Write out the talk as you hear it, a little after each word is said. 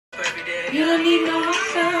You don't need no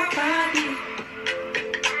other body.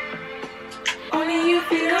 Only you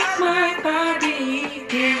feel like my body.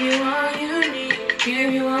 Give you all you need.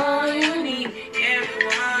 Give you all you need.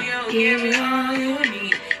 Give you all you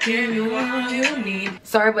need. Give you all you need.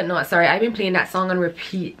 Sorry but not sorry. I've been playing that song on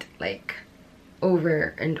repeat like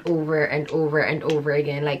over and over and over and over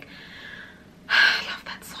again. Like, I love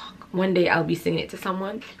that song. One day I'll be singing it to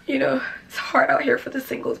someone. You know, it's hard out here for the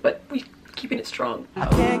singles, but we keeping it strong. I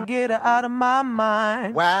can't get her out of my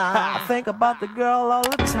mind. Wow. I think about the girl all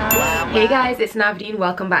the time. Hey guys, it's Navadine.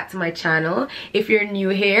 Welcome back to my channel. If you're new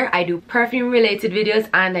here, I do perfume related videos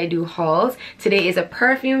and I do hauls. Today is a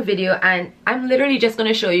perfume video and I'm literally just going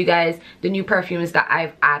to show you guys the new perfumes that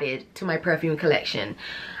I've added to my perfume collection.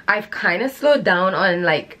 I've kind of slowed down on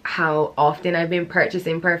like how often I've been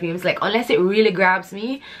purchasing perfumes. Like, unless it really grabs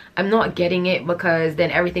me, I'm not getting it because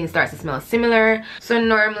then everything starts to smell similar. So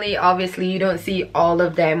normally, obviously, you don't see all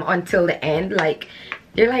of them until the end. Like,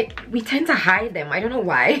 they're like, we tend to hide them. I don't know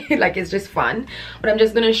why. Like, it's just fun. But I'm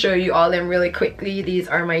just gonna show you all of them really quickly. These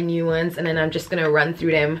are my new ones and then I'm just gonna run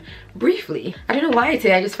through them briefly. I don't know why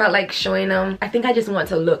today. I just felt like showing them. I think I just want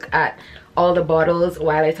to look at all the bottles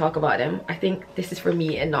while I talk about them. I think this is for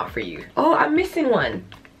me and not for you. Oh, I'm missing one.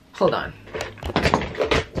 Hold on.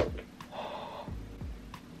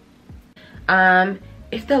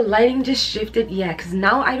 If the lighting just shifted, yeah, because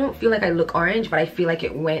now I don't feel like I look orange, but I feel like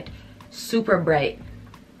it went super bright.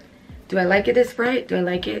 Do I like it this bright? Do I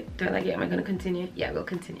like it? Do I like it? Am I gonna continue? Yeah, we'll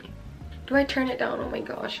continue. Do I turn it down? Oh my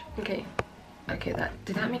gosh. Okay. Okay,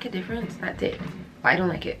 did that make a difference? That did. But I don't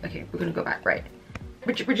like it. Okay, we're gonna go back right.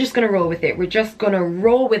 We're just gonna roll with it. We're just gonna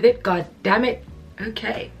roll with it. God damn it.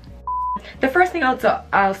 Okay. The first thing I'll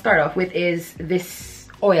start off with is this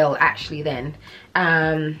oil, actually, then.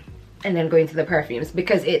 And then go into the perfumes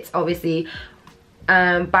because it's obviously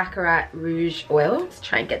Baccarat Rouge oil. Let's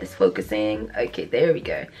try and get this focusing. Okay, there we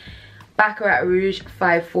go. Baccarat Rouge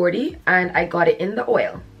 540, and I got it in the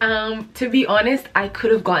oil. To be honest, I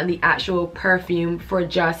could have gotten the actual perfume for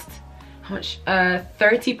just how much?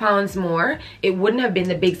 30 pounds more. It wouldn't have been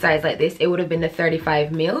the big size like this. It would have been the 35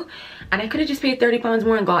 ml, and I could have just paid 30 pounds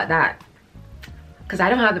more and got that because I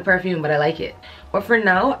don't have the perfume, but I like it. But for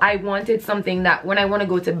now, I wanted something that when I want to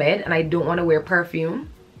go to bed and I don't want to wear perfume,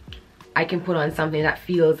 I can put on something that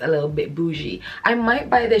feels a little bit bougie. I might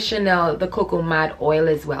buy the Chanel, the Coco Mad oil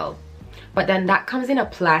as well, but then that comes in a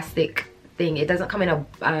plastic thing. It doesn't come in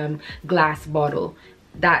a glass bottle.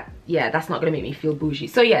 Yeah, that's not gonna make me feel bougie.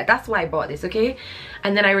 So yeah, that's why I bought this, okay?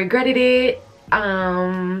 And then I regretted it.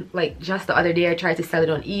 Like just the other day I tried to sell it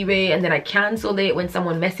on eBay and then I canceled it when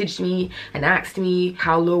someone messaged me and asked me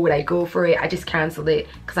how low would I go for it. I just canceled it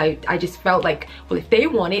because I just felt like, well, if they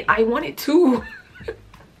want it, I want it too.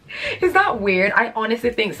 Is that weird? I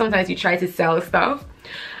honestly think sometimes you try to sell stuff,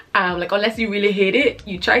 like unless you really hate it,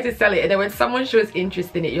 you try to sell it, and then when someone shows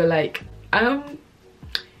interest in it, you're like,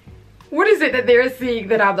 what is it that they're seeing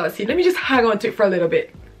that I've not seen? Let me just hang on to it for a little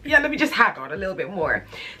bit. Yeah, let me just hang on a little bit more.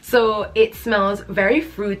 So it smells very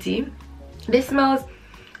fruity. This smells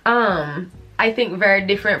I think very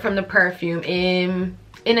different from the perfume in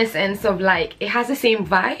a sense of like it has the same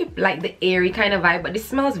vibe, like the airy kind of vibe, but this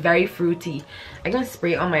smells very fruity. I'm gonna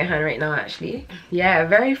spray it on my hand right now actually. Yeah,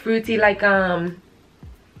 very fruity, like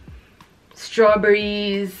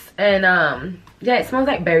strawberries and yeah, it smells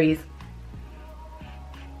like berries.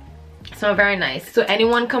 So very nice. So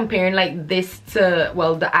anyone comparing like this to,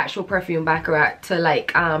 well, the actual perfume Baccarat to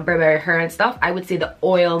like Burberry Her and stuff, I would say the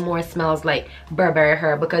oil more smells like Burberry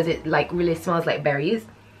Her because it like really smells like berries.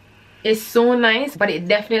 It's so nice, but it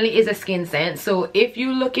definitely is a skin scent. So if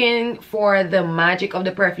you're looking for the magic of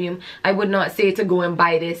the perfume, I would not say to go and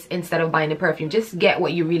buy this instead of buying the perfume. Just get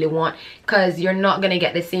what you really want because you're not gonna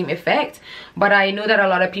get the same effect. But I know that a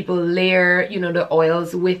lot of people layer, you know, the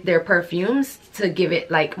oils with their perfumes to give it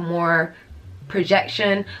like more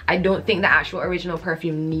projection. I don't think the actual original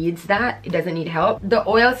perfume needs that. It doesn't need help. The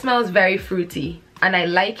oil smells very fruity and I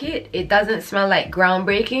like it. It doesn't smell like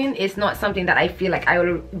groundbreaking. It's not something that I feel like I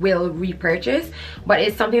will repurchase, but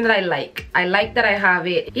it's something that I like. I like that I have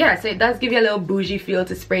it. Yeah, so it does give you a little bougie feel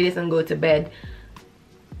to spray this and go to bed,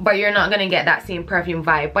 but you're not gonna get that same perfume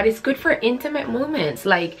vibe. But it's good for intimate moments,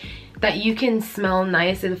 like that you can smell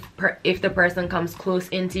nice if the person comes close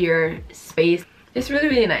into your space. It's really,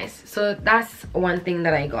 really nice. So that's one thing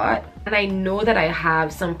that I got. And I know that I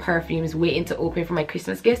have some perfumes waiting to open for my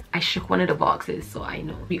Christmas gift. I shook one of the boxes, so I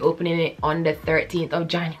know. We'll be opening it on the 13th of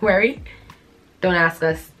January. Don't ask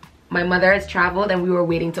us. My mother has traveled and we were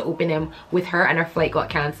waiting to open them with her and our flight got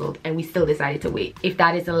cancelled and we still decided to wait. If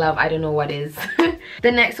that isn't love, I don't know what is.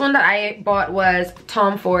 The next one that I bought was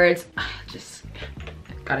Tom Ford's,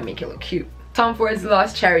 Gotta make it look cute. Tom Ford's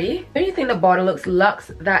Lost Cherry. Don't you think the bottle looks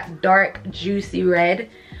luxe? That dark, juicy red.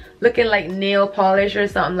 Looking like nail polish or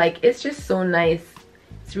something. Like, it's just so nice.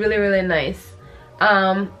 It's really, really nice.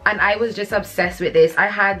 And I was just obsessed with this. I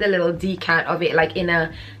had the little decant of it like in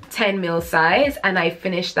a 10 ml size, and I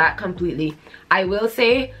finished that completely. I will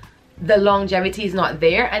say the longevity is not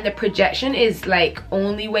there, and the projection is like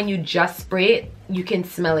only when you just spray it you can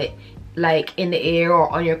smell it, like in the air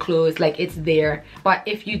or on your clothes, like it's there. But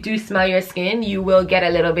if you do smell your skin, you will get a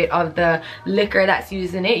little bit of the liquor that's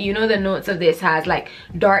used in it. You know, the notes of this has like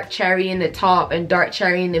dark cherry in the top and dark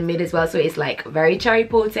cherry in the mid as well, so it's like very cherry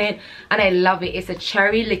potent, and I love it. It's a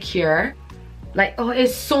cherry liqueur. Like, oh,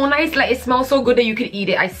 it's so nice. Like, it smells so good that you could eat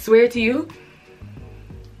it. I swear to you,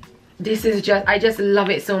 this is just, I just love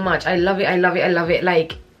it so much. I love it, I love it, I love it.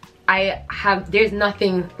 Like, there's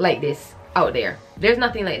nothing like this out there. There's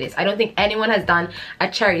nothing like this. I don't think anyone has done a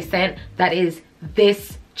cherry scent that is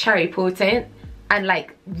this cherry potent and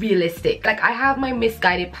like realistic. Like, I have my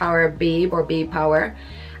Misguided Power Babe or Babe Power,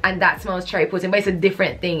 and that smells cherry potent, but it's a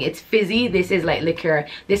different thing. It's fizzy. This is like liqueur.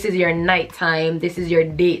 This is your nighttime. This is your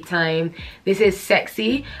daytime. This is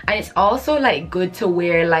sexy, and it's also like good to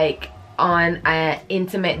wear like on an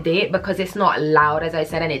intimate date because it's not loud, as I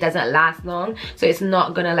said, and it doesn't last long, so it's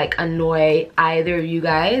not gonna like annoy either of you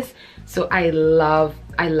guys. So I love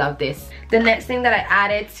this. The next thing that I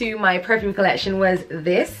added to my perfume collection was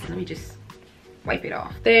this. Let me just wipe it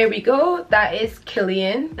off. There we go. That is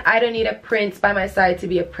Kilian. I don't need a prince by my side to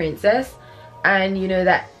be a princess, and you know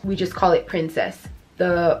that we just call it princess.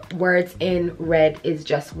 The words in red is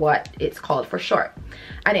just what it's called for short,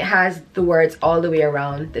 and it has the words all the way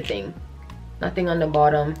around the thing, nothing on the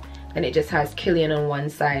bottom, and it just has Kilian on one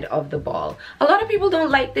side of the ball. A lot of people don't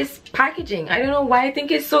like this packaging. I don't know why. I think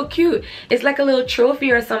it's so cute. It's like a little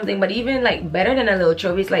trophy or something, but even like better than a little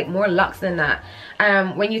trophy, it's like more luxe than that.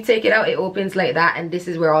 When you take it out, it opens like that, and this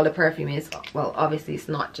is where all the perfume is. Well, obviously it's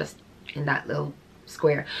not just in that little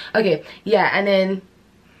square. Okay, yeah, and then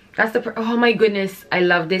that's the oh my goodness, I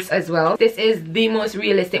love this as well. This is the most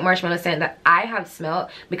realistic marshmallow scent that I have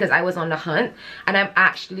smelled because I was on the hunt, and I'm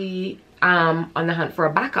actually on the hunt for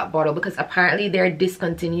a backup bottle because apparently they're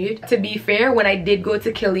discontinued. To be fair, when I did go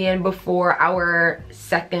to Kilian before our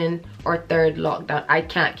second or third lockdown, I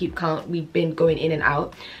can't keep count, we've been going in and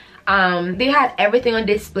out, they had everything on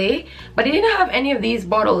display, but they didn't have any of these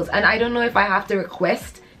bottles, and I don't know if I have to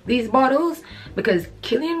request these bottles because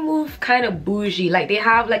Kilian move kind of bougie. Like, they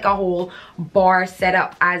have like a whole bar set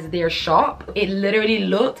up as their shop. It literally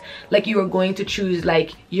looked like you were going to choose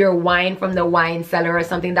like your wine from the wine cellar or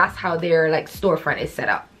something. That's how their like storefront is set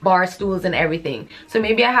up, bar stools and everything. So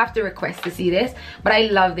maybe I have to request to see this, but I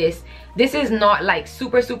love this. This is not like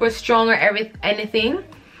super strong or anything,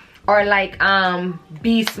 or like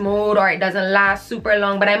beast mode, or it doesn't last super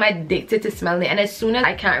long, but I'm addicted to smelling it, and as soon as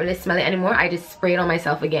I can't really smell it anymore, I just spray it on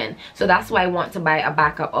myself again. So that's why I want to buy a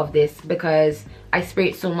backup of this, because I spray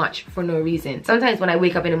it so much for no reason. Sometimes when I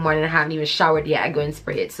wake up in the morning and I haven't even showered yet, I go and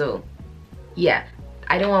spray it. So yeah,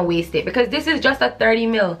 I don't want to waste it because this is just a 30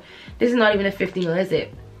 ml. This is not even a 50 ml, is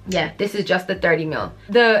it? Yeah, this is just the 30 ml.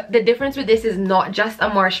 The difference with this is not just a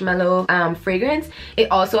marshmallow fragrance. It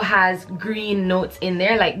also has green notes in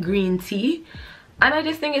there, like green tea, and I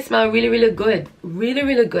just think it smells really good.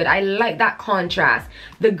 Really good. I like that contrast.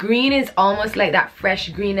 The green is almost like that fresh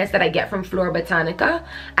greenness that I get from Flora Botanica,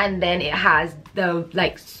 and then it has the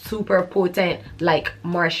like super potent like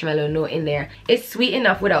marshmallow note in there. It's sweet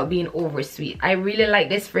enough without being over sweet. I really like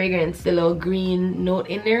this fragrance. The little green note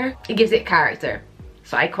in there, it gives it character.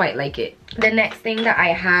 So I quite like it. The next thing that I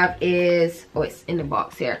have is, oh, it's in the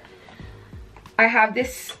box here. I have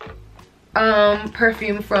this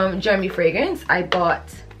perfume from Jeremy Fragrance. I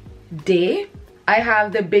bought Day. I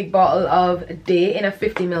have the big bottle of Day in a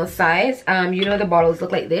 50 ml size. You know the bottles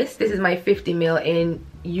look like this. This is my 50 ml in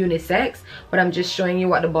unisex, but I'm just showing you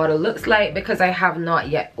what the bottle looks like because I have not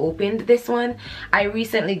yet opened this one. I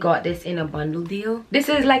recently got this in a bundle deal. This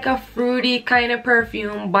is like a fruity kind of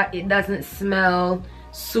perfume, but it doesn't smell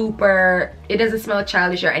super, it doesn't smell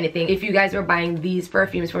childish or anything. If you guys were buying these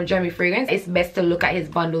perfumes from Jeremy Fragrance, it's best to look at his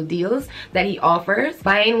bundle deals that he offers.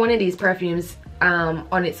 Buying one of these perfumes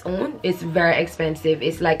on its own is very expensive.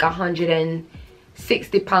 It's like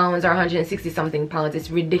 160 pounds or 160 something pounds.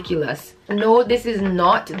 It's ridiculous. No, this is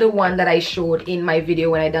not the one that I showed in my video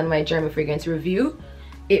when I done my Jeremy Fragrance review.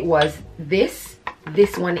 It was this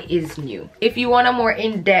one is new. If you want a more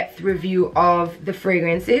in-depth review of the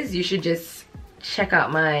fragrances, you should just check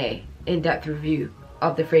out my in-depth review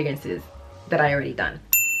of the fragrances that I already done.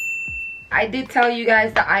 I did tell you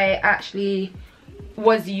guys that I actually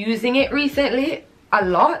was using it recently a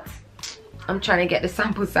lot. I'm trying to get the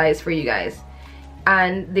sample size for you guys,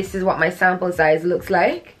 and this is what my sample size looks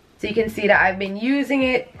like. So you can see that I've been using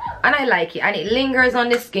it and I like it, and it lingers on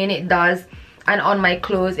the skin, it does, and on my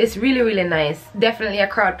clothes. It's really, really nice. Definitely a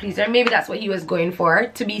crowd pleaser. Maybe that's what he was going for,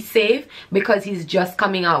 to be safe, because he's just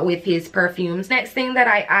coming out with his perfumes. Next thing that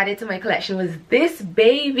I added to my collection was this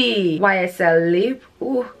baby YSL lip.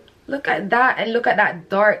 Ooh, look at that, and look at that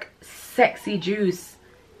dark sexy juice.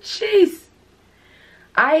 Jeez,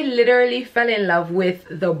 I literally fell in love with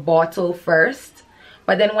the bottle first,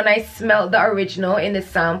 but then when I smelled the original in the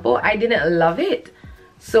sample, I didn't love it,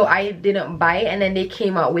 so I didn't buy it. And then they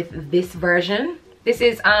came out with this version. This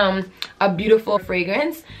is a beautiful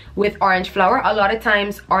fragrance with orange flower. A lot of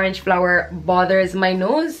times orange flower bothers my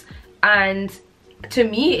nose, and to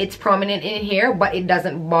me it's prominent in here, but it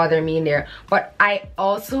doesn't bother me in there. But I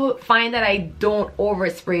also find that I don't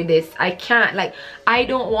overspray this. I can't, like, I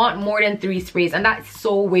don't want more than 3 sprays, and that's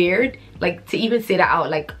so weird, like, to even say that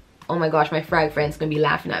out. Like, oh my gosh, my frag friends gonna be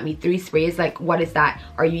laughing at me. 3 sprays, like, what is that?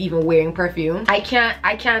 Are you even wearing perfume? I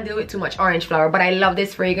can't deal with too much orange flower, but I love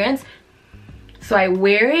this fragrance, so I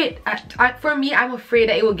wear it. For me, I'm afraid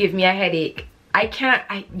that it will give me a headache.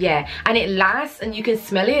 Yeah, and it lasts and you can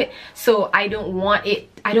smell it, so I don't want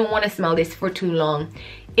to smell this for too long.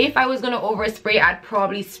 If I was gonna overspray, I'd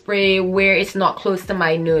probably spray where it's not close to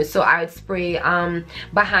my nose. So I would spray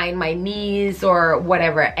behind my knees or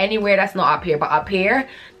whatever, anywhere that's not up here. But up here,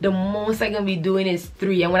 the most I'm gonna be doing is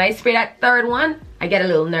 3, and when I spray that 3rd one, I get a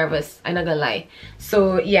little nervous, I'm not gonna lie.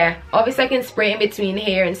 So yeah, obviously I can spray in between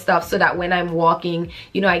here and stuff, so that when I'm walking,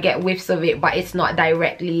 you know, I get whiffs of it, but it's not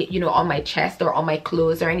directly, you know, on my chest or on my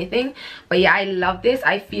clothes or anything. But yeah, I love this.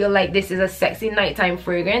 I feel like this is a sexy nighttime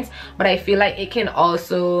fragrance, but I feel like it can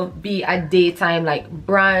also be a daytime, like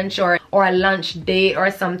brunch or a lunch date or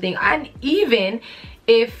something. And even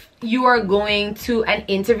if you are going to an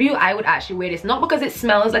interview, I would actually wear this. Not because it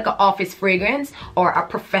smells like an office fragrance or a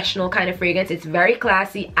professional kind of fragrance. It's very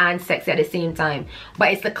classy and sexy at the same time,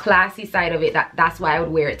 but it's the classy side of it that's why I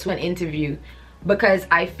would wear it to an interview, because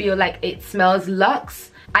I feel like it smells luxe.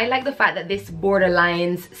 I like the fact that this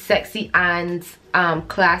borderlines sexy and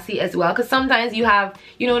classy as well, because sometimes you have,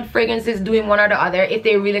 you know, fragrances doing one or the other. If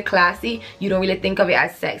they're really classy, you don't really think of it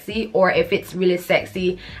as sexy, or if it's really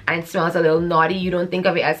sexy and smells a little naughty, you don't think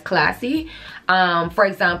of it as classy. For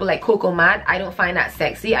example, like Coco Matte, I don't find that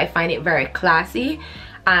sexy. I find it very classy,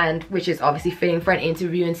 and which is obviously fitting for an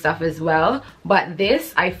interview and stuff as well. But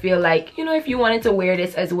this, I feel like, you know, if you wanted to wear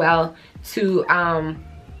this as well to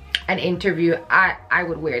an interview, I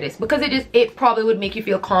would wear this, because it probably would make you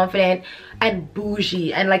feel confident and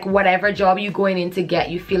bougie, and like whatever job you're going in to get,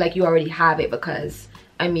 you feel like you already have it, because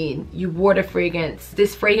I mean, you wore the fragrance.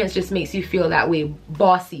 This fragrance just makes you feel that way,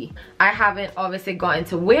 bossy. I haven't obviously gotten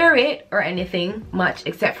to wear it or anything much,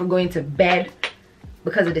 except for going to bed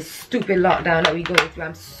because of this stupid lockdown that we're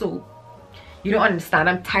going through. You don't understand,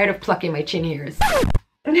 I'm tired of plucking my chin hairs.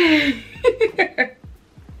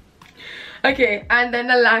 Okay, and then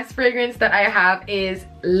the last fragrance that I have is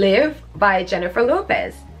Live by Jennifer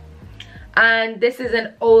Lopez. And this is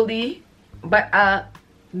an oldie, but a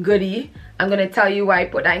goodie. I'm gonna tell you why I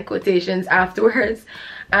put that in quotations afterwards.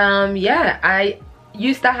 Yeah, I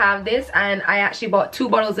used to have this, and I actually bought 2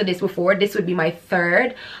 bottles of this before. This would be my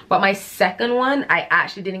 3rd, but my 2nd one, I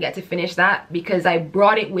actually didn't get to finish that because I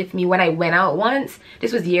brought it with me when I went out once.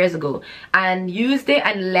 This was years ago, and used it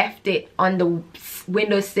and left it on the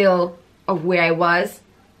windowsill of where I was,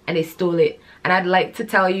 and they stole it. And I'd like to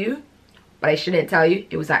tell you, but I shouldn't tell you,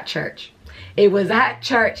 it was at church. It was at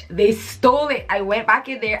church. They stole it. I went back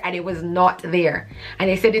in there and it was not there, and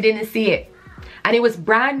they said they didn't see it, and it was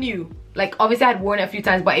brand new. Like, obviously I'd worn it a few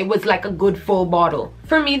times, but it was like a good full bottle.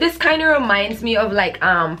 For me, this kind of reminds me of like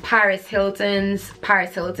Paris Hilton's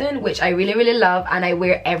Paris Hilton, which I really, really love, and I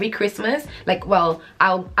wear every Christmas. Like, well,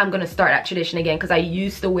 I'm gonna start that tradition again, because I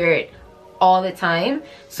used to wear it all the time.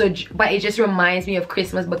 So, but it just reminds me of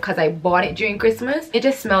Christmas because I bought it during Christmas. It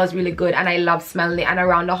just smells really good, and I love smelling it. And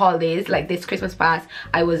around the holidays, like this Christmas past,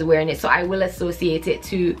 I was wearing it, so I will associate it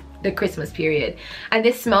to the Christmas period. And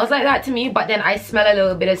this smells like that to me, but then I smell a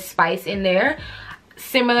little bit of spice in there,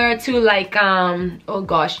 similar to like oh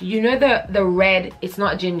gosh, you know the red, it's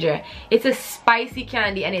not ginger, it's a spicy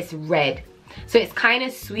candy and it's red. So it's kind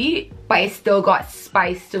of sweet, but it's still got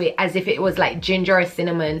spice to it, as if it was like ginger or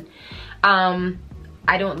cinnamon.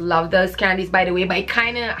 I don't love those candies, by the way, but it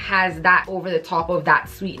kind of has that over the top of that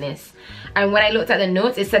sweetness. And when I looked at the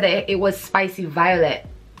notes, it said that it was spicy violet.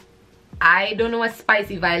 I don't know what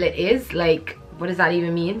spicy violet is. Like, what does that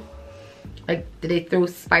even mean? Like, did they throw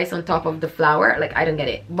spice on top of the flower? Like, I don't get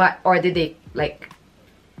it. But, or did they, like,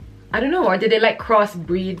 I don't know, or did they like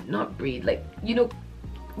crossbreed, not breed, like, you know,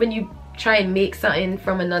 when you try and make something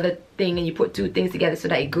from another thing and you put two things together so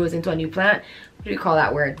that it grows into a new plant. What do you call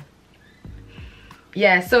that word?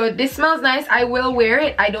 Yeah, so this smells nice. I will wear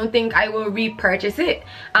it. I don't think I will repurchase it.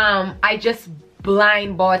 I just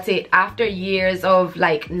blind bought it after years of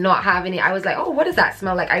like not having it. I was like, oh, what does that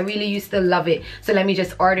smell like? I really used to love it, so let me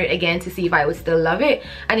just order it again to see if I would still love it.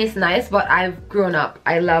 And it's nice, but I've grown up.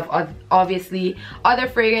 I love obviously other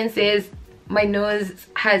fragrances. My nose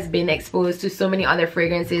has been exposed to so many other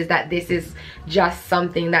fragrances that this is just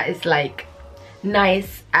something that is like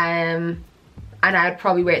nice, and I'd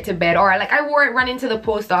probably wear it to bed, or like I wore it running to the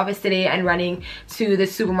post office today and running to the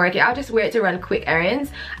supermarket. I'll just wear it to run quick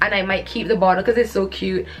errands, and I might keep the bottle because it's so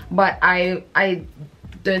cute, but I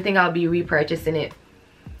don't think I'll be repurchasing it.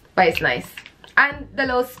 But it's nice, and the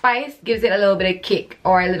little spice gives it a little bit of kick,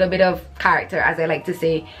 or a little bit of character, as I like to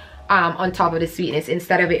say, on top of the sweetness,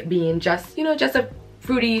 instead of it being just, you know, just a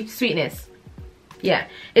fruity sweetness. Yeah,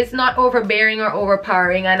 it's not overbearing or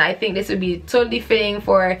overpowering, and I think this would be totally fitting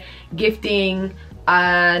for gifting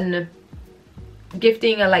like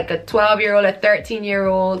a 12-year-old, a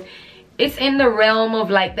 13-year-old. It's in the realm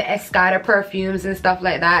of like the Escada perfumes and stuff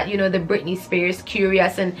like that, you know, the Britney Spears,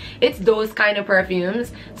 Curious, and it's those kind of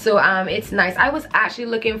perfumes. So it's nice. I was actually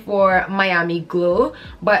looking for Miami Glow,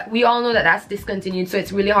 but we all know that that's discontinued, so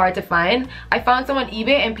it's really hard to find. I found some on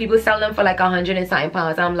eBay and people sell them for like £100 and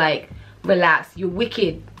something. I'm like, relax, you're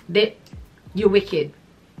wicked. You're wicked.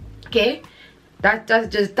 Okay, that's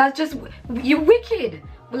just you're wicked.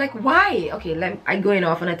 But like, why? Okay, I'm going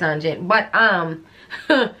off on a tangent, but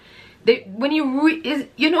when you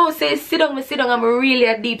you know, say sit down, I'm really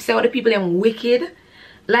a deep say all the people them wicked.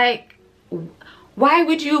 Like, why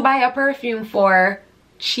would you buy a perfume for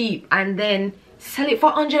cheap and then sell it for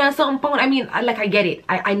 100 and something pound? I mean, I get it.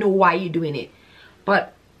 I know why you're doing it,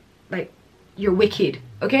 but like, you're wicked.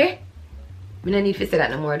 Okay, we don't need to say that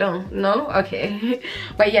no more, don't? No? Okay.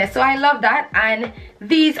 But yeah, so I love that, and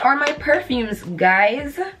these are my perfumes,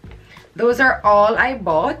 guys. Those are all I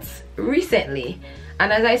bought recently,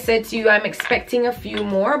 and as I said to you, I'm expecting a few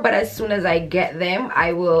more, but as soon as I get them,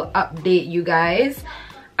 I will update you guys.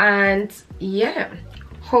 And yeah,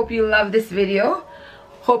 hope you love this video.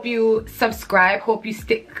 Hope you subscribe. Hope you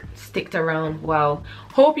sticked around. Wow.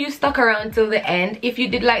 Hope you stuck around till the end. If you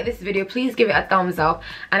did like this video, please give it a thumbs up,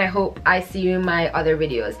 and I hope I see you in my other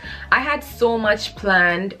videos. I had so much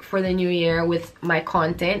planned for the new year with my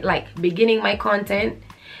content, like beginning my content.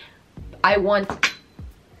 I want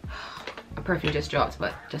a perfume just dropped,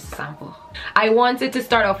 but just a sample. I wanted to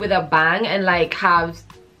start off with a bang and like have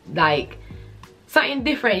like something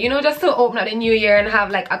different, you know, just to open up the new year and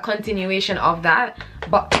have like a continuation of that.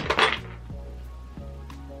 But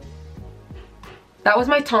that was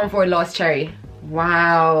my Tom Ford Lost Cherry.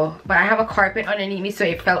 Wow. But I have a carpet underneath me, so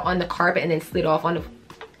it fell on the carpet and then slid off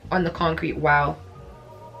on the concrete. Wow.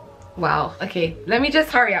 Wow. Okay, let me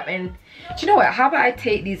just hurry up, and do you know what, how about I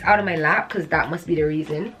take these out of my lap, because that must be the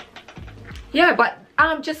reason. Yeah, but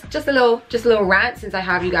just a little rant since I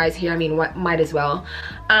have you guys here. I mean, what, might as well.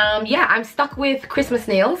 Yeah, I'm stuck with Christmas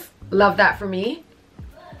nails. Love that for me.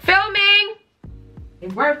 Filming.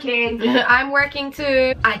 It's working. I'm working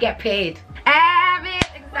too. I get paid.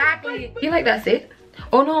 Exactly. Feel like that's it.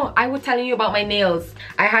 Oh no, I was telling you about my nails.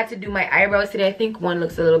 I had to do my eyebrows today. I think one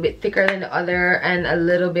looks a little bit thicker than the other and a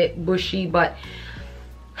little bit bushy, but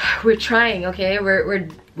we're trying. Okay, we're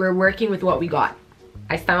working with what we got.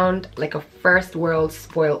 I sound like a first world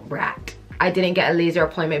spoiled brat. I didn't get a laser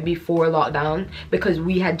appointment before lockdown because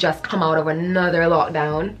we had just come out of another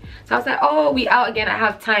lockdown. So I was like, oh, we out again, I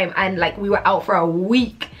have time. And like, we were out for a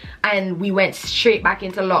week and we went straight back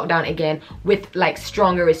into lockdown again with like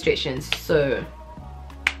stronger restrictions. So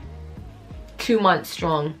 2 months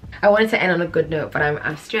strong. I wanted to end on a good note, but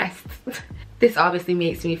I'm stressed. This obviously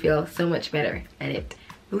makes me feel so much better, and it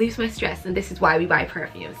relieves my stress, and this is why we buy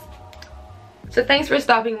perfumes. So thanks for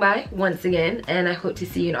stopping by once again, and I hope to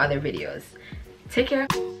see you in other videos. Take care.